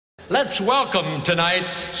Let's welcome tonight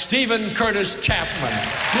Stephen Curtis Chapman.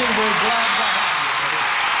 We're glad to have you.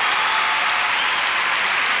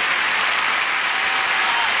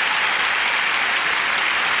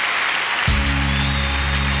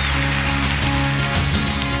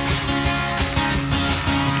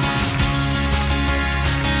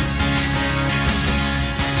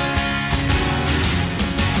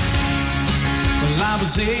 I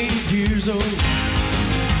was 8 years old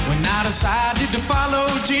when I decided to follow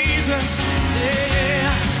Jesus. Yeah,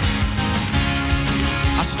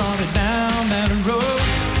 I started down that road.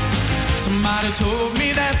 Somebody told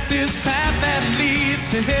me that this path that leads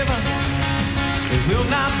to heaven, it will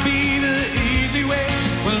not be the easy way.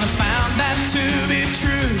 Well, I found that to be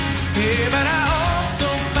true. Yeah, but I also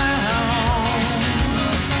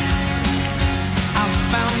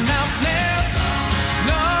found out there's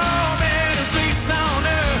no better place on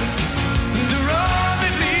earth than the road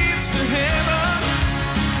that leads to heaven.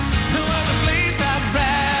 No other place I'd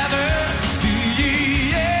rather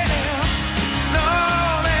be. Yeah, no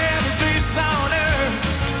better place on earth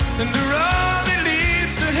than the road that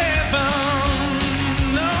leads to heaven.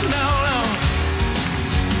 No, no, no,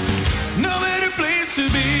 no better place to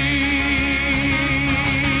be.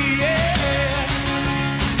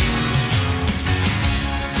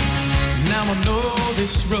 Now I know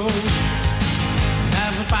this road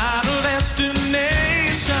has a final destination,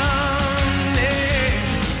 yeah.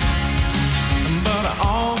 But I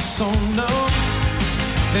also know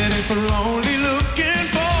that if we're only looking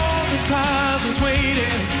for the prizes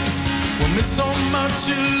waiting, we'll miss so much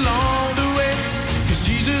along the way. 'Cause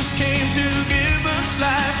Jesus came to give us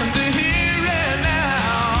life and the here and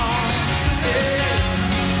now,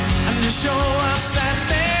 yeah. And to show us that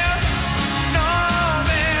there's no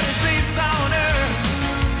better place on earth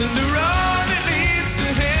than the road that leads to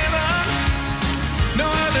heaven. No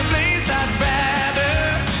other place I'd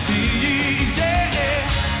rather be. Yeah,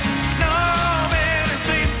 no better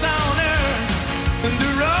place on earth than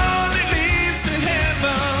the road that leads to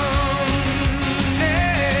heaven.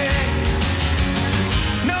 Yeah,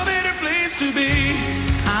 no better place to be.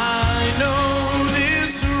 I know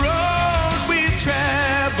this road we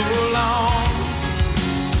travel on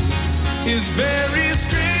is very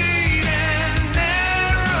straight and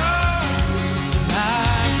narrow.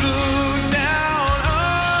 I've looked down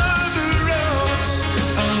on the roads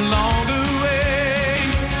along the way,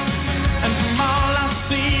 and from all I've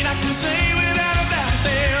seen, I can say without a doubt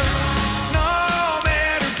there's no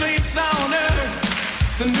better place on earth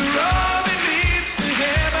than the road that leads to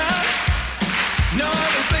heaven. No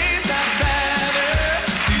other place I'd rather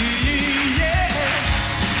be. Yeah,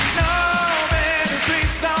 no better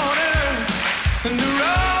place on earth than the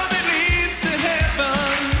road that leads to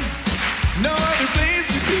heaven. No other place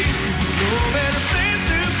to be. No better place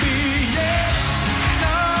to be. Yeah,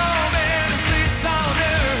 no better place on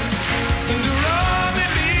earth than the road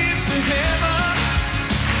that leads to heaven.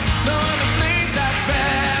 No other place I'd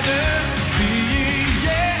rather be.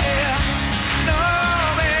 Yeah, no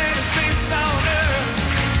better place on earth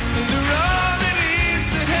than the road that leads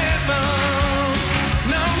to heaven.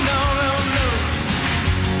 No, no, no, no.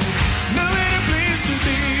 No better place to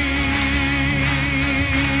be.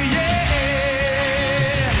 Yeah.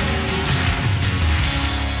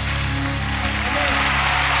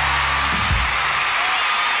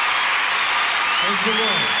 Praise the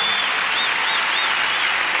Lord.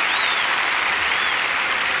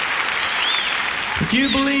 If you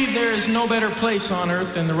believe there is no better place on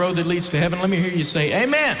earth than the road that leads to heaven, let me hear you say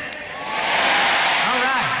amen. All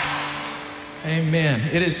right. Amen.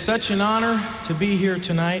 It is such an honor to be here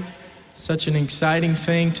tonight. Such an exciting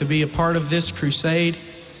thing to be a part of this crusade,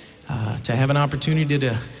 to have an opportunity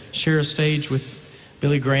to share a stage with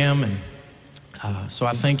Billy Graham. And so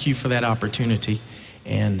I thank you for that opportunity.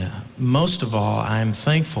 And most of all, I'm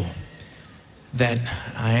thankful that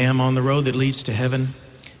I am on the road that leads to heaven.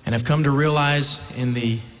 And I've come to realize in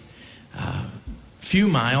the few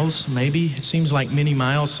miles, maybe, it seems like many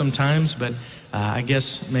miles sometimes, but I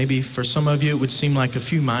guess maybe for some of you it would seem like a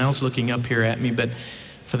few miles looking up here at me, but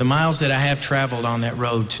for the miles that I have traveled on that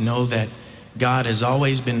road, to know that God has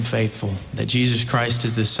always been faithful, that Jesus Christ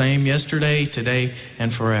is the same yesterday, today,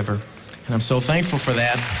 and forever. And I'm so thankful for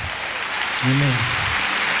that. Amen.